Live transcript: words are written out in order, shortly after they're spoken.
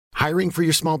Hiring for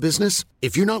your small business?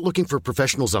 If you're not looking for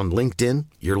professionals on LinkedIn,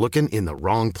 you're looking in the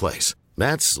wrong place.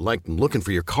 That's like looking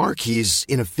for your car keys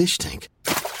in a fish tank.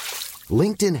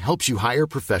 LinkedIn helps you hire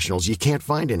professionals you can't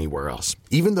find anywhere else,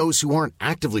 even those who aren't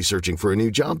actively searching for a new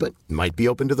job but might be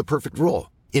open to the perfect role.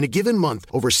 In a given month,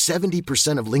 over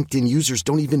 70% of LinkedIn users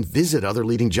don't even visit other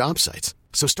leading job sites.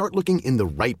 So start looking in the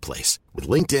right place. With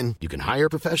LinkedIn, you can hire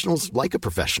professionals like a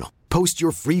professional. Post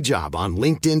your free job on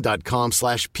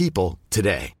linkedin.com/people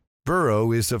today.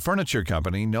 Burrow is a furniture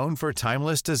company known for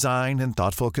timeless design and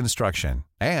thoughtful construction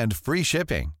and free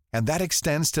shipping, and that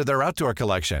extends to their outdoor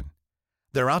collection.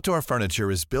 Their outdoor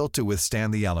furniture is built to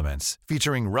withstand the elements,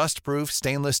 featuring rust-proof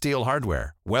stainless steel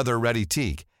hardware, weather-ready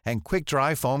teak, and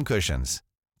quick-dry foam cushions.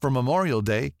 For Memorial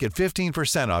Day, get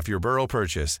 15% off your Burrow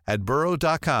purchase at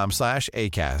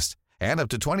burrow.com/ACAST and up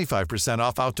to 25%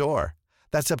 off outdoor.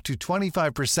 That's up to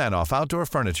 25% off outdoor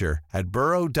furniture at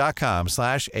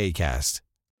burrow.com/ACAST.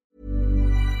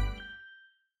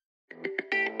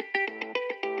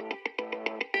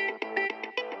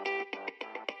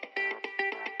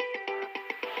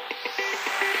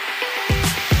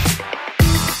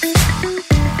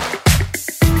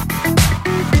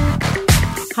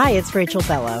 Hi, it's Rachel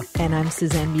Bellow. And I'm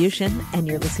Suzanne Mushin, and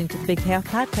you're listening to the Big Payoff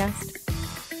podcast.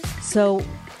 So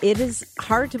it is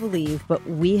hard to believe, but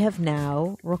we have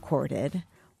now recorded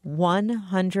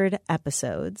 100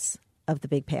 episodes of the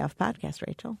Big Payoff podcast,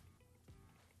 Rachel.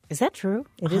 Is that true?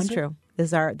 It is true.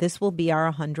 This will be our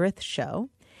 100th show.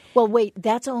 Well, wait,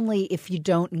 that's only if you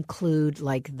don't include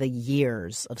like the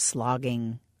years of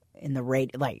slogging in the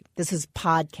radio. Like, this is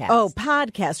podcast. Oh,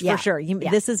 podcast, Yeah. for sure.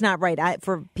 This is not right.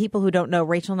 For people who don't know,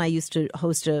 Rachel and I used to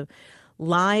host a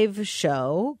live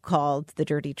show called The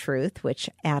Dirty Truth, which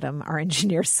Adam, our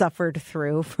engineer, suffered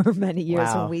through for many years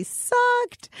Wow. when we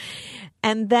sucked.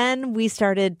 And then we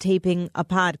started taping a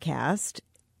podcast.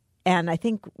 And I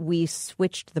think we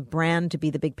switched the brand to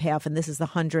be the Big Payoff, and this is the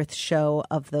 100th show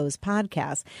of those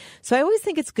podcasts. So I always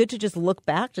think it's good to just look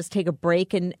back, just take a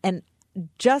break, and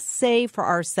just say for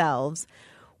ourselves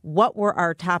what were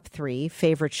our top 3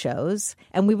 favorite shows.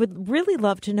 And we would really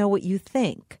love to know what you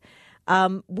think.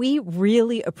 We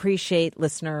really appreciate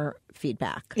listener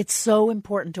feedback. It's so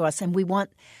important to us, and we want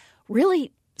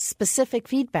really specific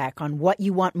feedback on what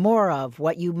you want more of,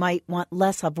 what you might want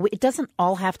less of. It doesn't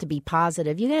all have to be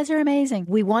positive. You guys are amazing.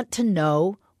 We want to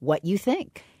know what you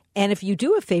think. And if you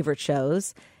do have favorite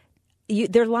shows,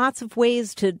 there are lots of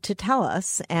ways to tell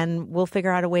us, and we'll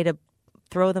figure out a way to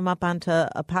throw them up onto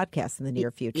a podcast in the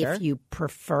near future. If you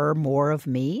prefer more of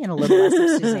me and a little less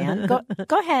of Suzanne,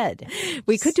 go ahead.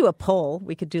 We could do a poll.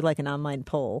 We could do like an online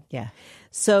poll. Yeah.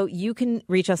 So you can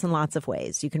reach us in lots of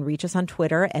ways. You can reach us on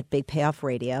Twitter at Big Payoff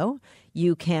Radio.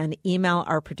 You can email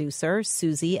our producer,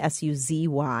 Suzy,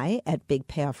 S-U-Z-Y, at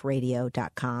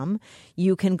bigpayoffradio.com.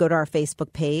 You can go to our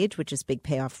Facebook page, which is Big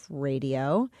Payoff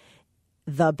Radio.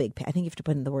 I think you have to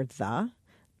put in the word the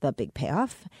Big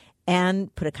Payoff,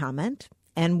 and put a comment.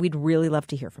 And we'd really love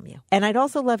to hear from you. And I'd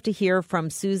also love to hear from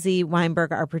Suzy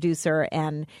Weinberg, our producer,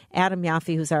 and Adam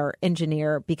Yaffe, who's our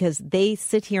engineer, because they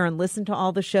sit here and listen to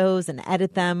all the shows and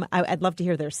edit them. I'd love to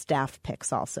hear their staff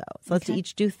picks also. So let's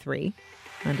each do 3.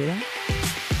 Want to do that?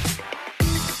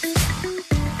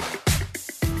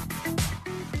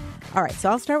 All right. So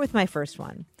I'll start with my first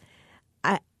one.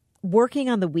 Working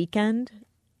on the Weekend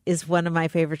is one of my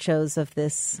favorite shows of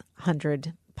this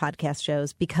 100 podcast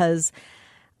shows, because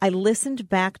I listened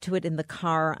back to it in the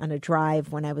car on a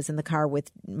drive when I was in the car with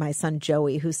my son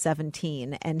Joey, who's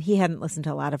 17, and he hadn't listened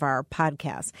to a lot of our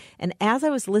podcasts. And as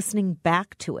I was listening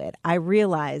back to it, I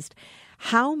realized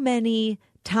how many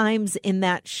times in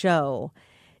that show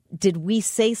did we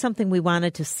say something we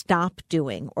wanted to stop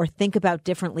doing or think about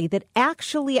differently that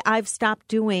actually I've stopped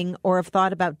doing or have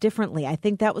thought about differently. I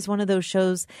think that was one of those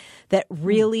shows that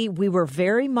really we were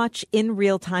very much in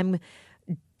real time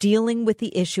dealing with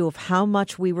the issue of how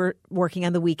much we were working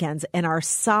on the weekends, and our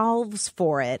solves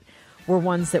for it were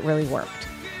ones that really worked.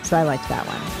 So I liked that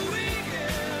one.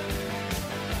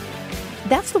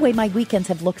 That's the way my weekends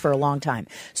have looked for a long time.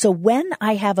 So when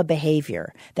I have a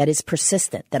behavior that is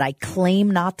persistent, that I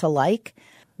claim not to like,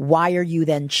 why are you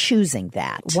then choosing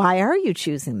that? Why are you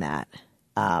choosing that?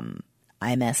 I'm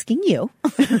asking you.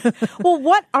 Well,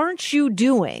 what aren't you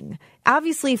doing?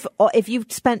 Obviously, if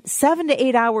you've spent 7 to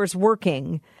 8 hours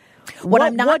working,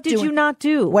 what did you not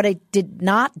do? What I did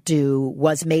not do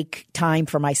was make time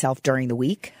for myself during the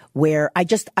week, where I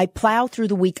plow through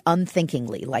the week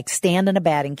unthinkingly, like stand in a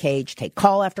batting cage, take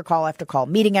call after call after call,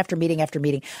 meeting after meeting after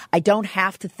meeting. I don't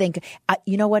have to think.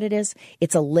 You know what it is?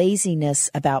 It's a laziness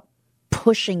about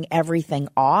pushing everything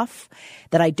off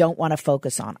that I don't want to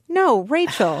focus on. No,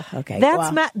 Rachel. Okay,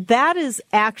 that is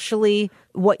actually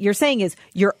what you're saying is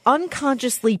you're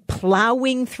unconsciously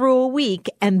plowing through a week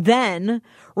and then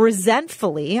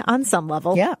resentfully, on some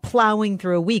level, plowing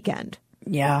through a weekend.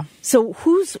 Yeah. So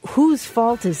whose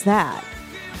fault is that?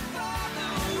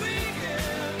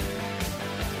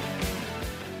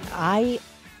 I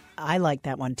like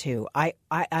that one too.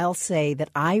 I'll say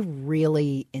that I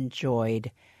really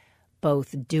enjoyed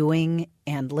both doing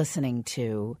and listening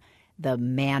to the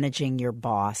Managing Your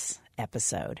Boss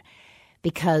episode,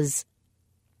 because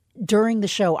during the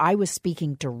show I was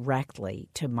speaking directly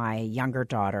to my younger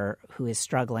daughter who is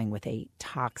struggling with a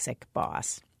toxic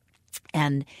boss.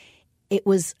 And it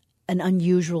was an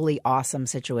unusually awesome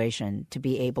situation to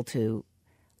be able to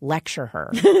lecture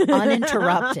her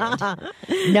uninterrupted,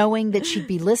 knowing that she'd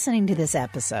be listening to this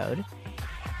episode.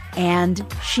 And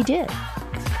she did.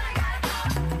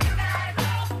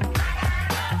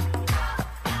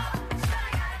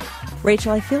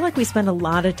 Rachel, I feel like we spend a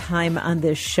lot of time on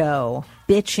this show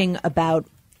bitching about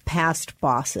past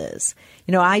bosses.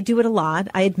 You know, I do it a lot,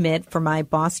 I admit, for my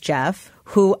boss, Jeff,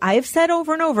 who I have said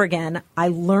over and over again, I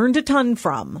learned a ton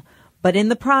from. But in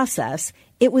the process,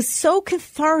 it was so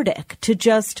cathartic to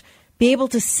just be able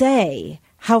to say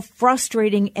how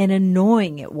frustrating and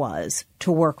annoying it was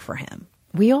to work for him.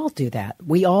 We all do that.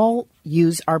 We all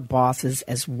use our bosses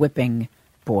as whipping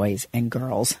boys and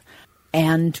girls.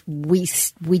 And we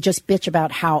just bitch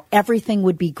about how everything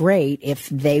would be great if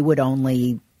they would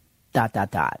only ...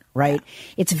 right? Yeah.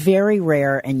 It's very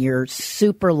rare, and you're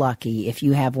super lucky if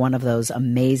you have one of those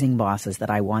amazing bosses that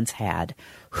I once had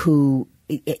who,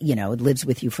 you know, lives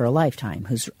with you for a lifetime,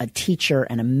 who's a teacher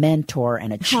and a mentor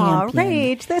and a champion. Oh,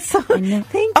 Rach, that's so...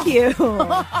 Thank you.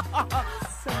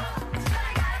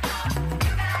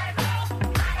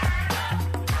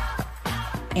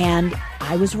 And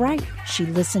I was right. She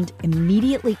listened,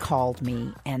 immediately called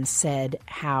me and said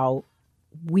how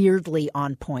weirdly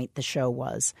on point the show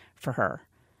was for her.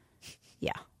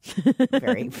 Yeah.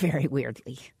 Very, very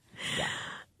weirdly. Yeah.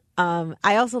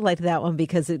 I also liked that one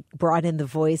because it brought in the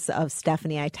voice of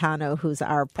Stephanie Aitano, who's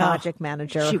our project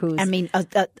manager.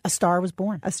 A star was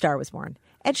born. A star was born.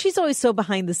 And she's always so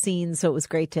behind the scenes, so it was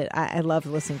great to... I loved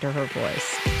listening to her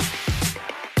voice.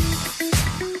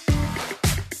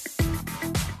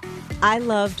 I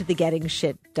loved the Getting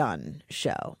Shit Done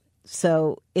show.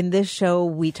 So in this show,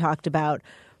 we talked about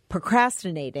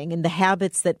procrastinating and the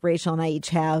habits that Rachel and I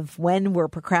each have when we're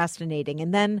procrastinating,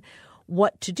 and then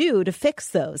what to do to fix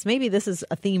those. Maybe this is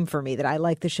a theme for me, that I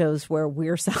like the shows where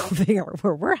we're solving or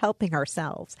where we're helping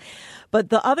ourselves. But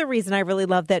the other reason I really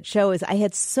love that show is I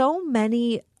had so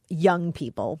many young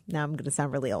people. Now I'm going to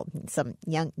sound really old. Some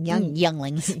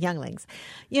younglings,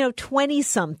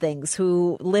 20-somethings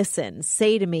who listen,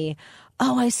 say to me,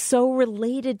 "Oh, I so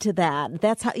related to that."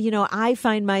 That's how, I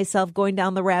find myself going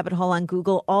down the rabbit hole on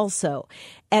Google also,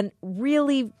 and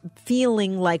really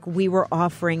feeling like we were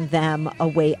offering them a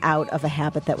way out of a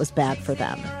habit that was bad for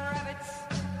them.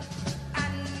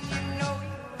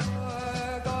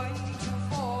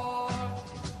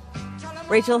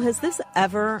 Rachel, has this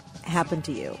ever happened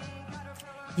to you?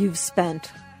 You've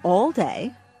spent all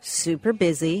day super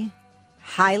busy,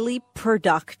 highly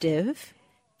productive,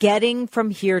 getting from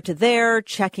here to there,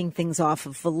 checking things off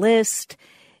of the list.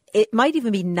 It might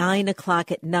even be 9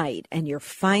 o'clock at night, and you're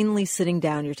finally sitting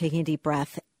down, you're taking a deep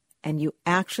breath, and you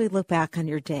actually look back on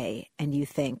your day and you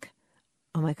think,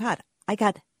 oh my God, I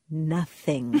got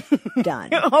nothing done.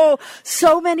 Oh,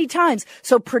 so many times.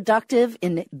 So productive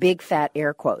in big fat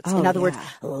air quotes. In other words,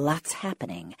 lots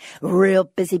happening. Real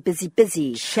busy, busy,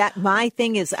 busy. My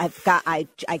thing is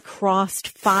I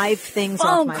crossed 5 things phone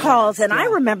off my calls, list. And I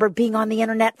remember being on the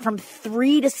internet from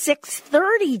 3 to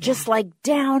 6:30, just like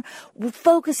down,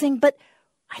 focusing, but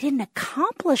I didn't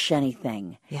accomplish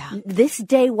anything. Yeah. This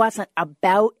day wasn't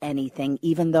about anything,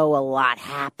 even though a lot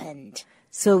happened.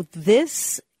 So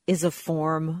this is a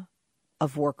form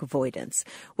of work avoidance,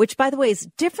 which, by the way, is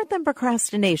different than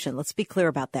procrastination. Let's be clear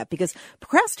about that, because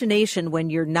procrastination, when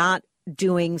you're not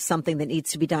doing something that needs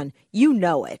to be done, you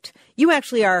know it. You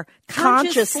actually are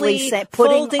consciously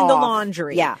folding the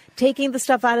laundry, taking the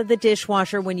stuff out of the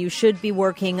dishwasher when you should be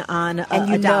working on a document.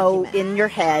 And you know in your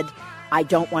head, I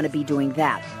don't want to be doing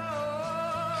that.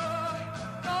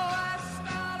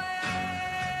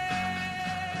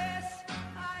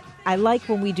 I like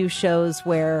when we do shows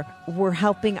where we're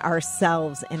helping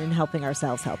ourselves, and in helping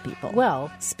ourselves, help people.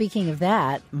 Well, speaking of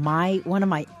that, one of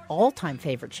my all-time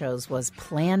favorite shows was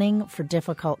Planning for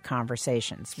Difficult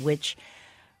Conversations, which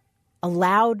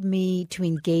allowed me to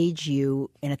engage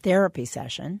you in a therapy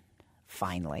session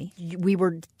finally. We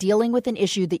were dealing with an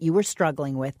issue that you were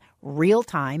struggling with, real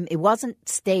time. It wasn't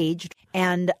staged.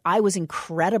 And I was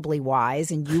incredibly wise,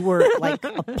 and you were like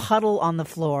a puddle on the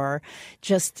floor,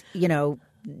 just,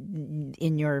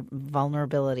 in your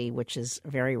vulnerability, which is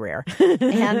very rare.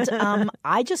 And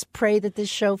I just pray that this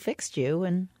show fixed you,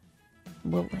 and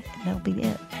that'll be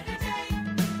it.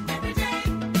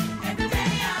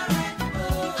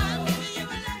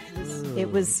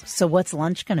 It was. So what's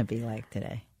lunch going to be like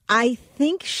today? I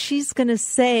think she's going to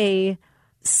say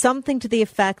something to the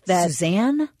effect that,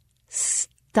 Suzanne,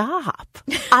 stop.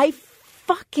 I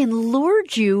fucking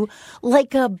lured you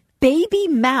like a baby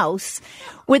mouse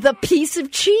with a piece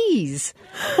of cheese.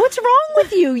 What's wrong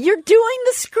with you? You're doing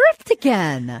the script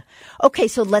again. Okay,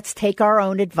 so let's take our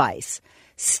own advice.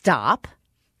 Stop.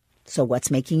 So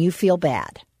what's making you feel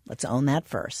bad? Let's own that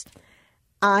first.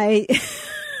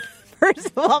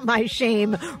 First of all, my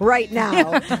shame right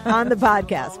now on the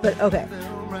podcast, but okay.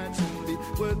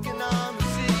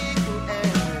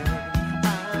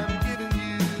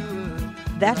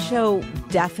 That show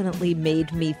definitely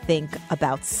made me think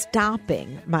about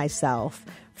stopping myself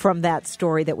from that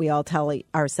story that we all tell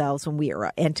ourselves when we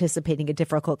are anticipating a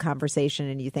difficult conversation,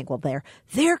 and you think, well,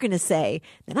 they're going to say,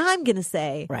 then I'm going to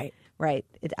say. Right.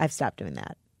 I've stopped doing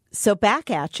that. So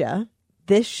back at you.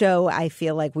 This show, I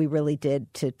feel like we really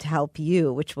did to help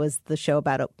you, which was the show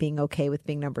about being okay with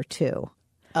being number 2.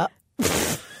 I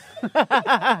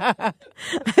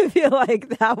feel like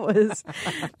that was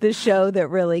the show that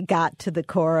really got to the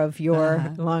core of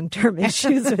your long-term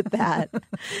issues with that.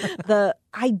 The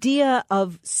idea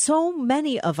of so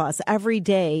many of us every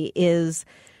day is,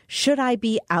 should I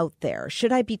be out there?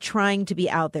 Should I be trying to be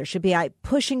out there? Should I be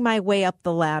pushing my way up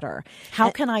the ladder?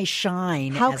 How can I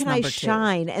shine? How can I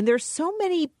shine? And there's so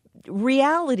many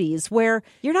realities where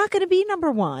you're not going to be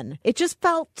number 1. It just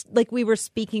felt like we were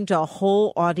speaking to a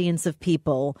whole audience of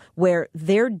people where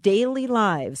their daily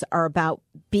lives are about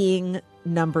being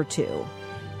number 2.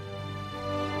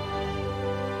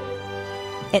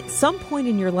 At some point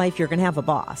in your life, you're going to have a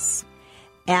boss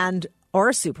or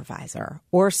a supervisor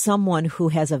or someone who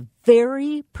has a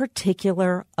very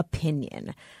particular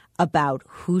opinion about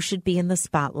who should be in the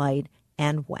spotlight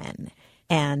and when.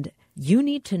 And you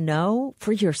need to know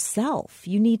for yourself.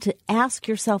 You need to ask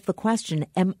yourself the question,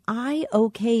 am I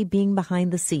okay being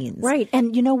behind the scenes? Right.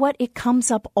 And you know what? It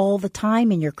comes up all the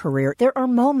time in your career. There are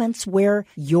moments where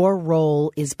your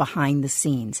role is behind the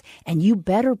scenes, and you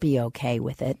better be okay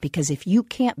with it, because if you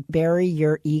can't bury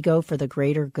your ego for the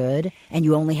greater good and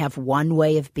you only have one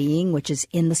way of being, which is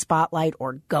in the spotlight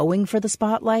or going for the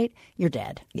spotlight, you're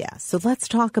dead. Yeah. So let's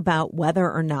talk about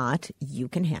whether or not you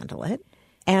can handle it.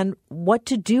 And what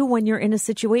to do when you're in a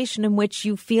situation in which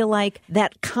you feel like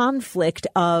that conflict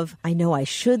of, I know I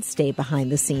should stay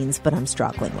behind the scenes, but I'm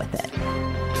struggling with it.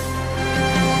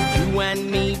 You and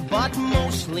me, but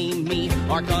mostly me,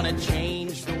 are gonna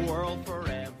change the world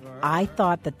forever. I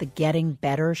thought that the Getting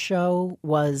Better show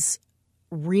was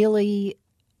really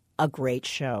a great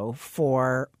show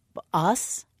for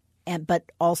us,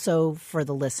 but also for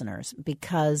the listeners,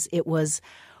 because it was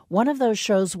one of those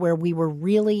shows where we were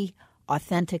really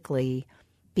authentically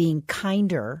being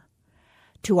kinder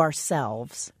to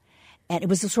ourselves. And it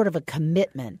was a sort of a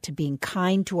commitment to being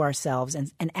kind to ourselves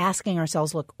and asking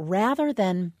ourselves, look, rather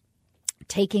than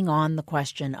taking on the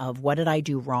question of what did I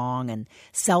do wrong and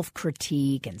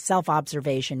self-critique and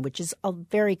self-observation, which is a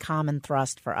very common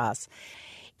thrust for us,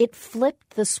 it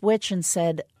flipped the switch and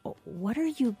said, what are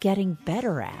you getting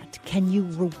better at? Can you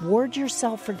reward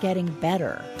yourself for getting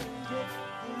better?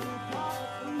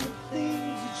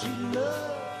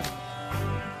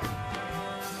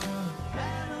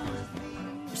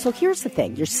 So here's the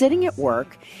thing. You're sitting at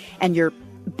work and your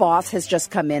boss has just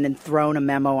come in and thrown a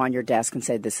memo on your desk and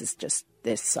said,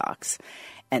 this sucks.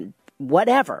 And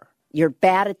whatever. You're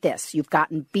bad at this. You've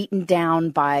gotten beaten down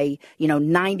by,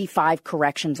 95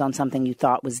 corrections on something you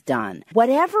thought was done.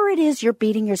 Whatever it is you're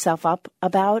beating yourself up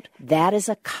about, that is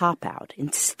a cop-out.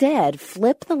 Instead,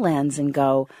 flip the lens and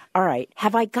go, all right,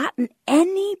 have I gotten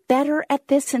any better at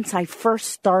this since I first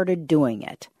started doing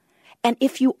it? And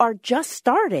if you are just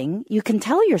starting, you can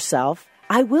tell yourself,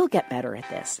 I will get better at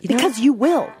this. Because you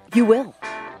will. You will.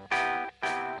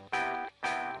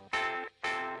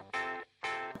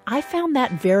 I found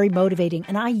that very motivating,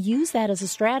 and I use that as a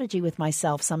strategy with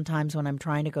myself sometimes when I'm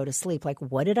trying to go to sleep. Like,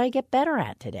 what did I get better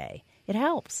at today? It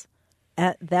helps.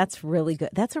 That's really good.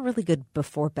 That's a really good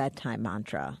before bedtime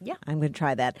mantra. Yeah. I'm going to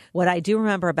try that. What I do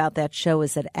remember about that show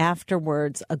is that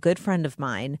afterwards, a good friend of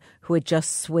mine who had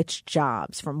just switched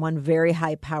jobs from one very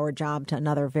high-powered job to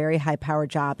another very high-powered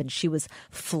job, and she was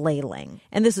flailing.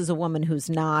 And this is a woman who's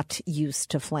not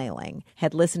used to flailing,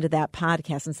 had listened to that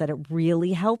podcast and said it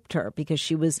really helped her because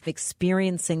she was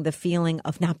experiencing the feeling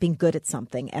of not being good at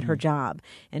something at her job.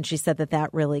 And she said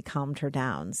that really calmed her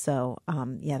down. So,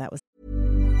 that was.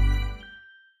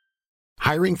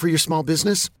 Hiring for your small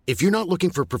business? If you're not looking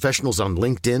for professionals on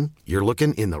LinkedIn, you're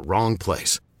looking in the wrong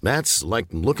place. That's like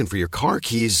looking for your car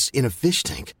keys in a fish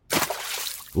tank.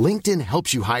 LinkedIn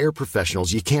helps you hire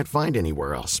professionals you can't find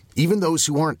anywhere else, even those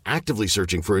who aren't actively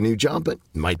searching for a new job but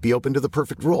might be open to the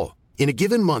perfect role. In a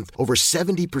given month, over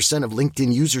 70% of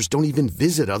LinkedIn users don't even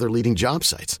visit other leading job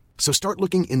sites. So start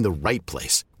looking in the right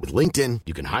place. With LinkedIn,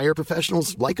 you can hire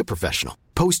professionals like a professional.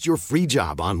 Post your free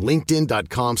job on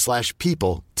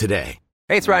linkedin.com/people today.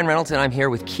 Hey, it's Ryan Reynolds, and I'm here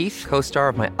with Keith, co-star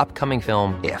of my upcoming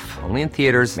film, If, only in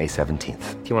theaters May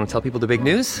 17th. Do you want to tell people the big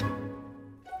news?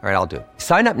 All right, I'll do it.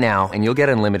 Sign up now and you'll get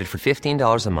unlimited for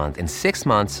 $15 a month and 6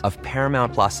 months of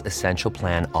Paramount Plus Essential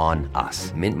Plan on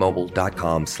us.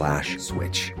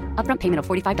 MintMobile.com/switch. Upfront payment of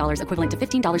 $45 equivalent to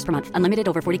 $15 per month. Unlimited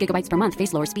over 40 gigabytes per month.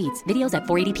 Face lower speeds. Videos at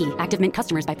 480p. Active Mint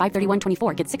customers by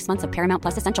 531.24 get 6 months of Paramount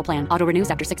Plus Essential Plan. Auto renews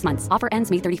after 6 months. Offer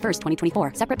ends May 31st,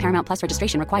 2024. Separate Paramount Plus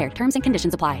registration required. Terms and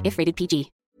conditions apply if rated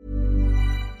PG.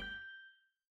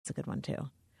 It's a good one, too.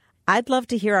 I'd love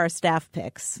to hear our staff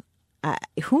picks.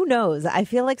 Who knows? I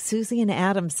feel like Susie and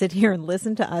Adam sit here and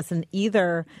listen to us and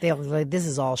either... They'll be like, this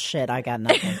is all shit. I got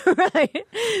nothing. Right?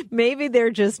 Maybe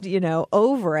they're just,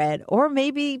 over it. Or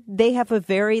maybe they have a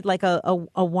very, like a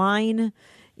wine,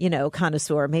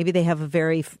 connoisseur. Maybe they have a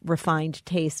very refined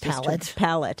taste.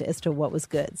 Palate as to what was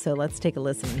good. So let's take a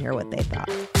listen and hear what they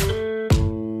thought.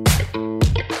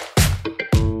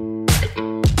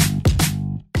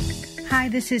 Hi,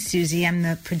 this is Susie. I'm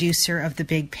the producer of The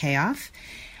Big Payoff.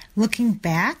 Looking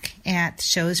back at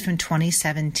shows from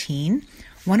 2017,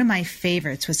 one of my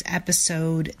favorites was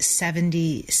episode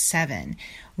 77,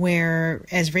 where,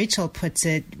 as Rachel puts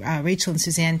it, Rachel and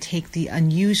Suzanne take the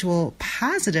unusual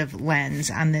positive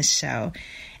lens on this show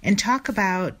and talk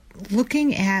about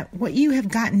looking at what you have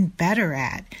gotten better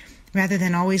at, rather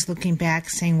than always looking back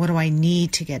saying, what do I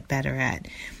need to get better at?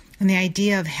 And the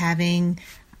idea of having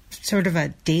sort of a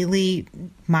daily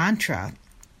mantra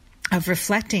of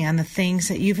reflecting on the things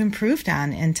that you've improved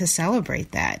on and to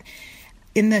celebrate that.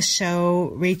 In the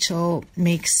show, Rachel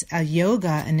makes a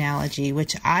yoga analogy,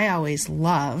 which I always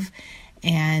love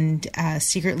and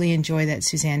secretly enjoy that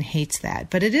Suzanne hates that.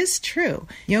 But it is true.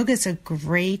 Yoga is a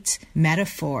great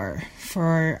metaphor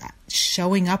for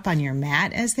showing up on your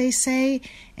mat, as they say,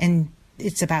 and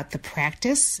it's about the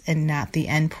practice and not the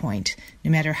end point.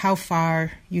 No matter how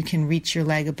far you can reach your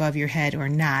leg above your head or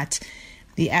not,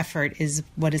 the effort is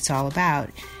what it's all about.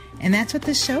 And that's what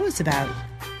this show is about.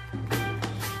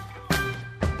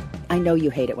 I know you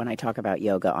hate it when I talk about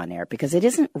yoga on air because it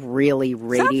isn't really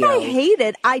radio. It's not that I hate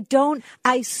it.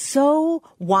 I so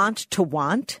want to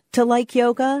like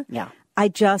yoga. Yeah.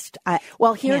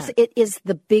 Well, it is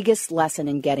the biggest lesson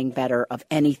in getting better of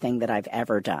anything that I've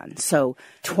ever done. So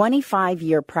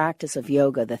 25-year practice of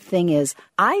yoga, the thing is,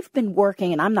 I've been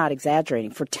working, and I'm not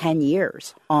exaggerating, for 10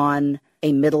 years on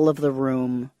a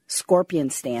middle-of-the-room scorpion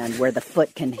stand where the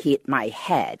foot can hit my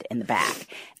head in the back.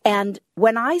 And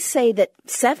when I say that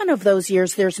 7 of those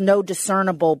years, there's no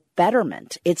discernible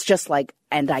betterment, it's just like,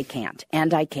 and I can't,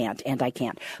 and I can't, and I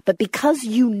can't. But because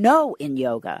in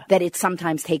yoga that it's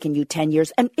sometimes taken you 10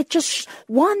 years, and it just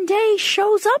one day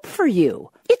shows up for you.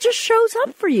 It just shows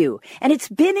up for you. And it's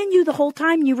been in you the whole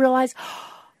time. You realize,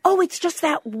 oh, it's just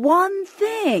that one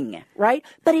thing, right?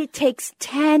 But it takes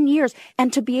 10 years.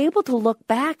 And to be able to look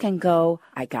back and go,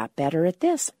 I got better at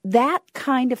this. That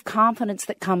kind of confidence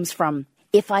that comes from,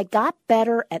 if I got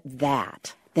better at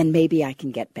that, then maybe I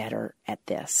can get better at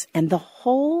this. And the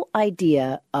whole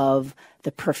idea of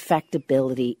the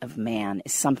perfectibility of man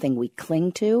is something we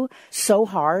cling to so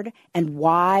hard, and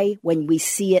why when we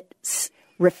see it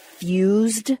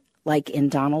refused, like in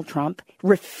Donald Trump,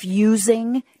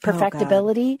 refusing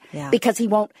perfectibility, because he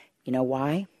won't. You know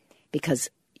why? Because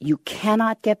you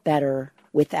cannot get better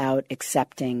without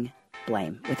accepting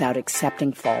blame, without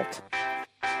accepting fault.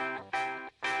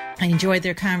 I enjoyed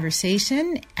their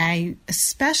conversation. I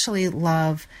especially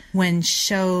love when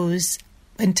shows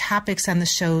and topics on the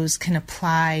shows can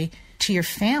apply to your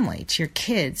family, to your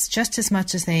kids, just as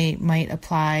much as they might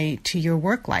apply to your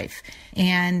work life.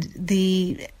 And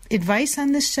the advice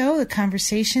on this show, the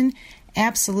conversation,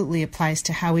 absolutely applies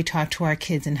to how we talk to our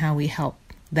kids and how we help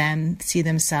them see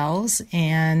themselves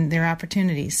and their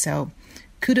opportunities. So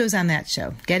kudos on that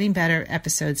show. Getting Better,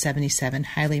 episode 77.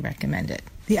 Highly recommend it.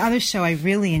 The other show I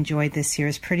really enjoyed this year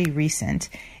is pretty recent.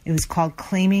 It was called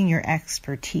Claiming Your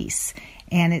Expertise.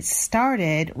 And it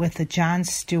started with the Jon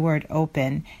Stewart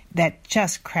Open that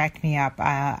just cracked me up.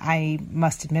 I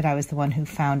must admit I was the one who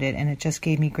found it, and it just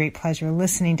gave me great pleasure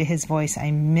listening to his voice.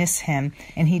 I miss him,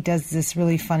 and he does this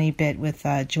really funny bit with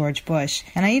George Bush,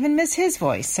 and I even miss his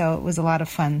voice, so it was a lot of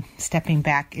fun stepping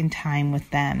back in time with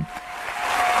them.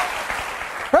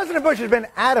 President Bush has been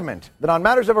adamant that on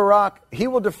matters of Iraq, he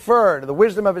will defer to the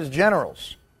wisdom of his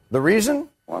generals. The reason?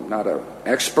 Well, I'm not an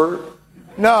expert.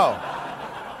 No,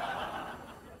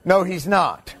 he's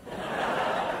not.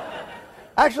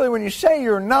 Actually, when you say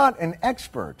you're not an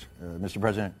expert, Mr.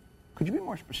 President, could you be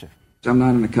more specific? I'm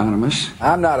not an economist.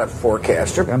 I'm not a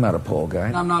forecaster. I'm not a poll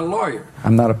guy. I'm not a lawyer.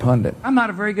 I'm not a pundit. I'm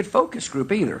not a very good focus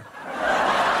group either.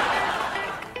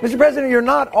 Mr. President, you're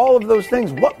not all of those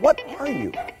things. What are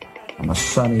you? I'm a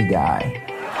sunny guy.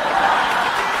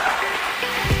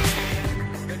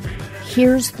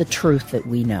 Here's the truth that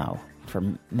we know for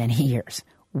many years.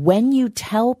 When you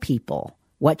tell people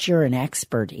what you're an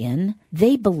expert in,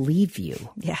 they believe you.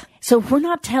 Yeah. So we're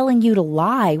not telling you to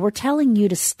lie. We're telling you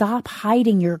to stop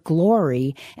hiding your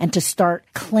glory and to start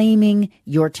claiming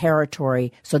your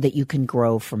territory so that you can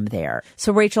grow from there.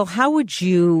 So, Rachel, how would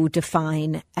you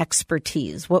define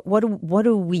expertise? What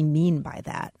do we mean by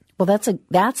that? Well,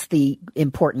 that's the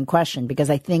important question, because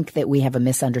I think that we have a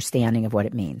misunderstanding of what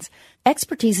it means.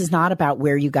 Expertise is not about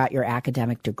where you got your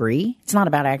academic degree. It's not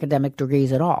about academic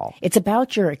degrees at all. It's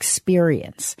about your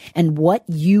experience and what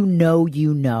you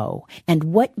know, and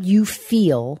what you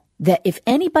feel that if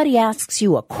anybody asks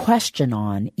you a question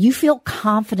on, you feel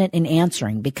confident in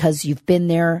answering because you've been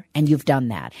there and you've done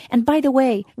that. And by the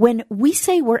way, when we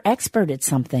say we're expert at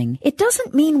something, it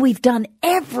doesn't mean we've done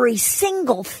every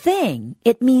single thing.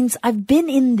 It means I've been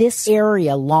in this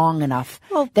area long enough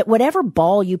that whatever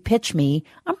ball you pitch me,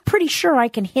 I'm pretty sure I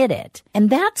can hit it. And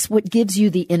that's what gives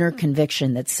you the inner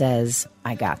conviction that says,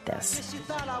 I got this.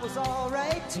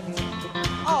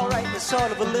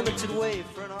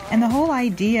 And the whole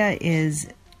idea is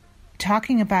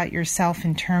talking about yourself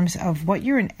in terms of what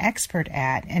you're an expert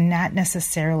at and not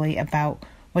necessarily about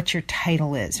what your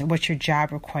title is or what your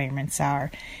job requirements are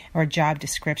or job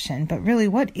description, but really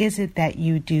what is it that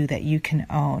you do that you can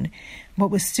own.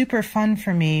 What was super fun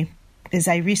for me is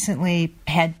I recently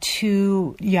had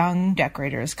 2 young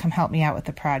decorators come help me out with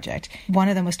the project. One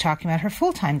of them was talking about her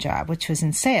full-time job, which was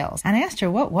in sales. And I asked her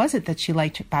what was it that she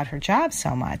liked about her job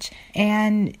so much.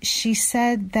 And she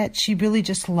said that she really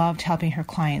just loved helping her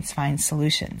clients find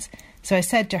solutions. So I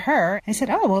said to her,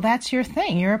 oh, well, that's your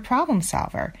thing. You're a problem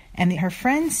solver. And her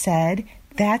friend said,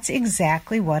 that's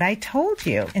exactly what I told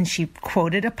you. And she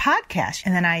quoted a podcast.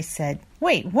 And then I said,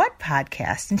 wait, what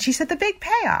podcast? And she said, The Big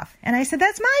Payoff. And I said,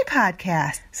 that's my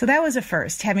podcast. So that was a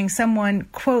first, having someone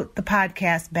quote the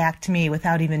podcast back to me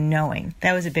without even knowing.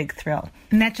 That was a big thrill.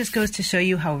 And that just goes to show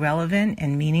you how relevant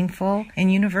and meaningful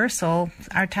and universal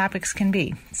our topics can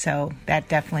be. So that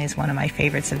definitely is one of my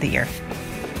favorites of the year.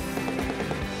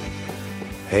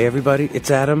 Hey, everybody,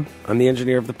 it's Adam. I'm the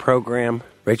engineer of the program.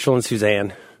 Rachel and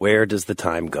Suzanne, where does the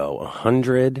time go?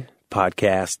 100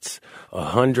 podcasts,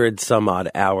 100 some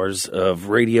odd hours of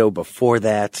radio before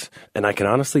that. And I can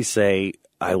honestly say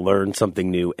I learn something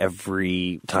new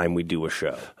every time we do a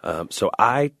show. So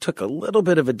I took a little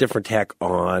bit of a different tack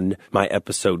on my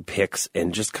episode picks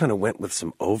and just kind of went with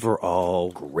some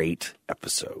overall great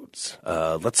episodes.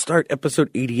 Let's start episode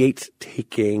 88,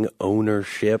 Taking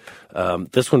Ownership.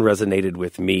 This one resonated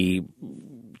with me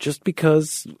just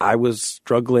because I was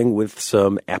struggling with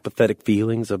some apathetic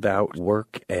feelings about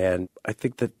work. And I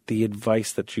think that the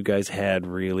advice that you guys had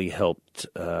really helped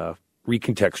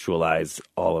recontextualize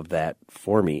all of that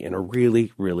for me in a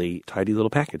really, really tidy little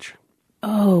package.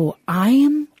 Oh, I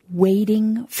am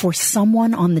waiting for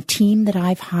someone on the team that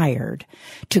I've hired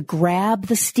to grab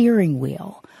the steering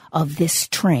wheel of this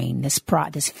train, this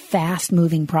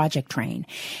fast-moving project train,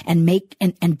 and make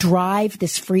and drive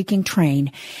this freaking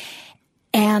train.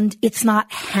 And it's not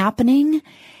happening,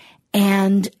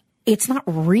 and it's not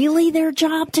really their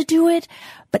job to do it,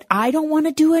 but I don't want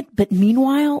to do it. But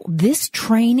meanwhile, this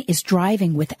train is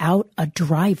driving without a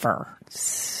driver.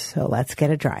 So let's get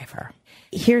a driver.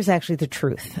 Here's actually the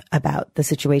truth about the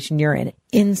situation you're in.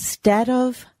 Instead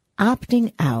of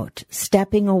opting out,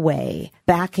 stepping away,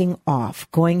 backing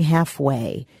off, going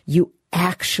halfway, you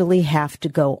actually have to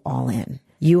go all in.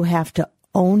 You have to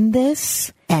own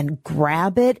this and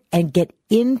grab it and get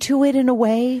into it in a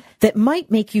way that might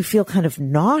make you feel kind of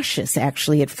nauseous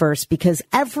actually at first, because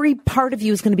every part of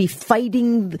you is going to be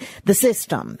fighting the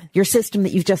system, your system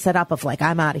that you've just set up of like,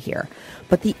 I'm out of here.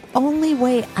 But the only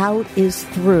way out is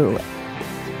through.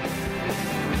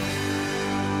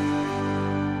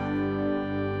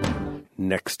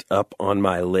 Next up on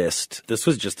my list, this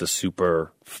was just a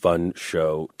super fun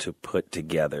show to put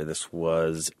together. This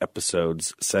was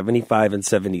episodes 75 and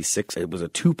 76. It was a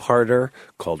two-parter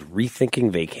called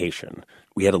Rethinking Vacation.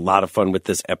 We had a lot of fun with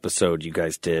this episode. You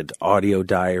guys did audio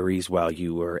diaries while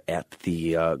you were at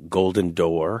the Golden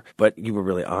Door, but you were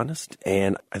really honest,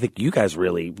 and I think you guys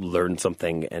really learned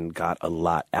something and got a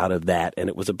lot out of that, and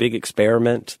it was a big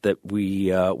experiment that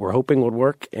we were hoping would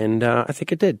work, and I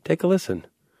think it did. Take a listen.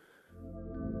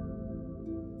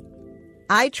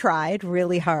 I tried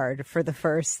really hard for the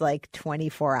first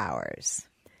 24 hours,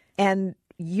 and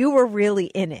you were really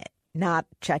in it, not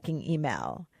checking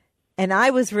email. And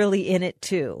I was really in it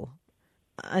too,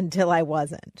 until I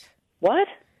wasn't. What?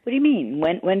 What do you mean?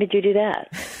 When did you do that?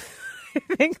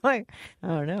 I think I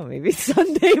don't know, maybe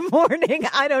Sunday morning.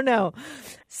 I don't know.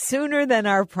 Sooner than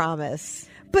our promise.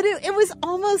 But it was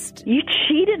almost... You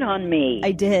cheated on me.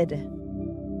 I did.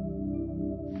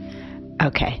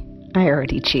 Okay, I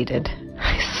already cheated.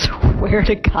 I swear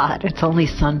to God, it's only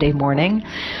Sunday morning,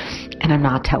 and I'm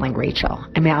not telling Rachel.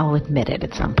 I mean, I'll admit it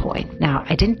at some point. Now,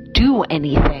 I didn't do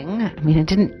anything. I mean, I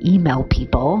didn't email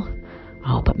people.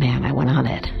 Oh, but man, I went on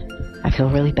it. I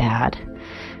feel really bad.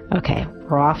 Okay,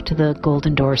 we're off to the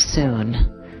Golden Door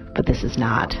soon, but this is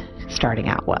not starting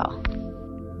out well.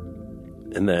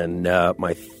 And then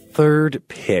my third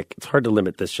pick, it's hard to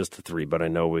limit this just to three, but I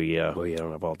know we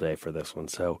don't have all day for this one.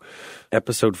 So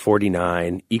episode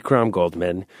 49, Ikram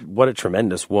Goldman, what a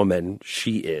tremendous woman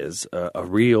she is, a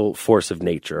real force of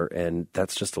nature. And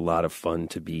that's just a lot of fun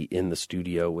to be in the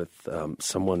studio with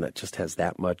someone that just has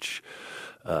that much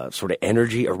sort of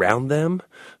energy around them.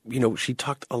 You know, she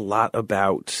talked a lot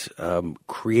about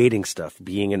creating stuff,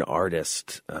 being an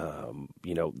artist,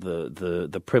 you know,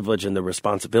 the privilege and the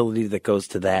responsibility that goes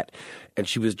to that. And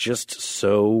she was just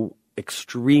so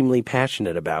extremely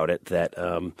passionate about it that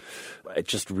it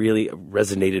just really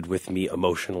resonated with me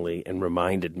emotionally and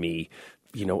reminded me,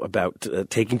 you know, about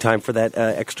taking time for that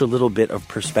extra little bit of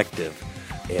perspective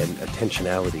and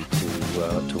attentionality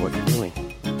to what you're doing.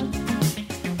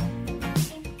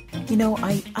 You know,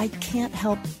 I can't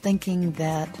help thinking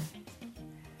that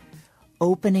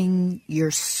opening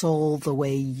your soul the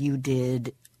way you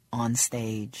did on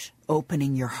stage,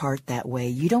 opening your heart that way,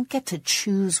 you don't get to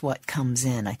choose what comes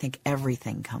in. I think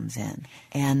everything comes in.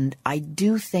 And I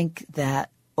do think that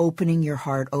opening your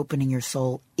heart, opening your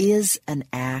soul is an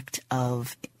act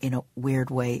of, in a weird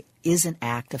way, is an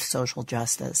act of social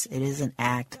justice. It is an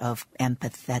act of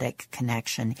empathetic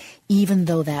connection, even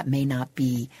though that may not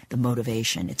be the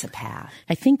motivation. It's a path.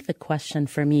 I think the question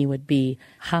for me would be,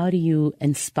 how do you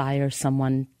inspire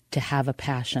someone to have a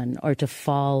passion or to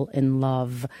fall in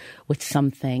love with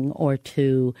something or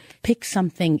to pick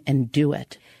something and do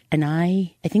it? And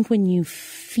I think when you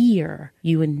fear,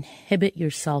 you inhibit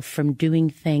yourself from doing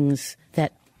things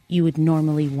that you would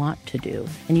normally want to do.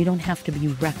 And you don't have to be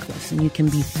reckless, and you can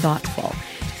be thoughtful.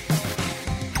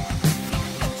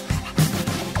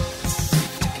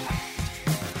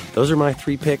 Those are my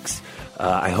three picks.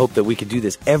 I hope that we could do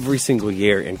this every single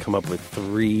year and come up with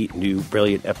 3 new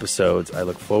brilliant episodes. I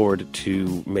look forward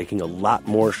to making a lot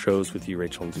more shows with you,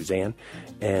 Rachel and Suzanne.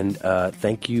 And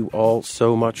thank you all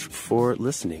so much for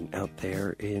listening out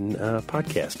there in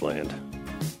podcast land.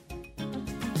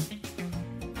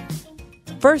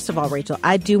 First of all, Rachel,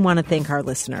 I do want to thank our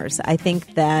listeners. I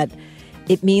think that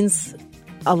it means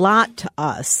a lot to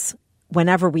us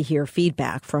whenever we hear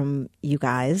feedback from you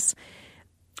guys.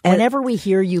 And whenever we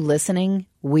hear you listening,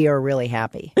 we are really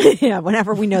happy. Yeah,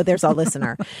 whenever we know there's a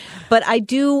listener. But I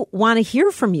do want to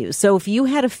hear from you. So if you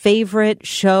had a favorite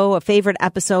show, a favorite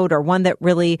episode, or one that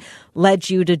really led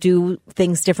you to do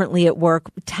things differently at work,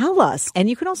 tell us.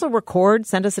 And you can also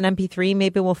send us an MP3.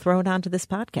 Maybe we'll throw it onto this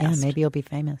podcast. Yeah, maybe you'll be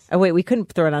famous. Oh, wait, we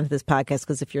couldn't throw it onto this podcast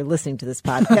because if you're listening to this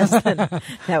podcast, then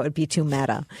that would be too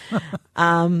meta.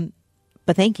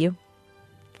 But thank you.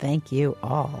 Thank you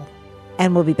all.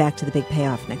 And we'll be back to the Big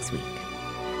Payoff next week.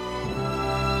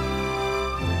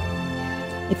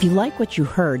 If you like what you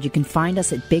heard, you can find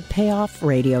us at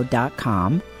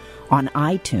bigpayoffradio.com, on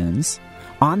iTunes,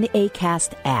 on the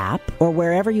Acast app, or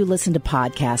wherever you listen to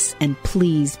podcasts. And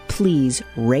please, please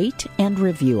rate and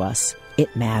review us.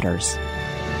 It matters.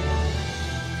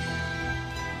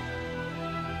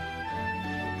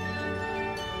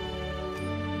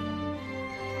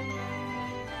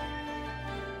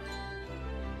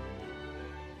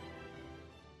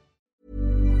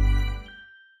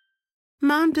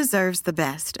 mom deserves the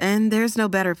best, and there's no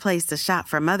better place to shop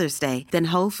for Mother's Day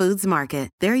than Whole Foods Market.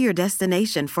 They're your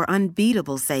destination for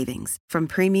unbeatable savings, from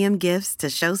premium gifts to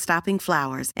show-stopping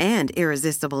flowers and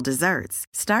irresistible desserts.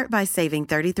 Start by saving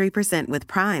 33% with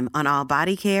Prime on all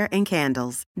body care and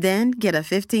candles. Then get a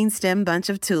 15-stem bunch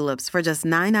of tulips for just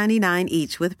 $9.99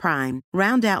 each with Prime.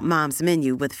 Round out Mom's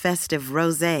menu with festive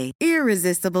rosé,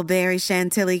 irresistible berry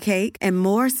chantilly cake, and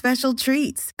more special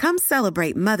treats. Come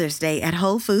celebrate Mother's Day at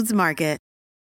Whole Foods Market.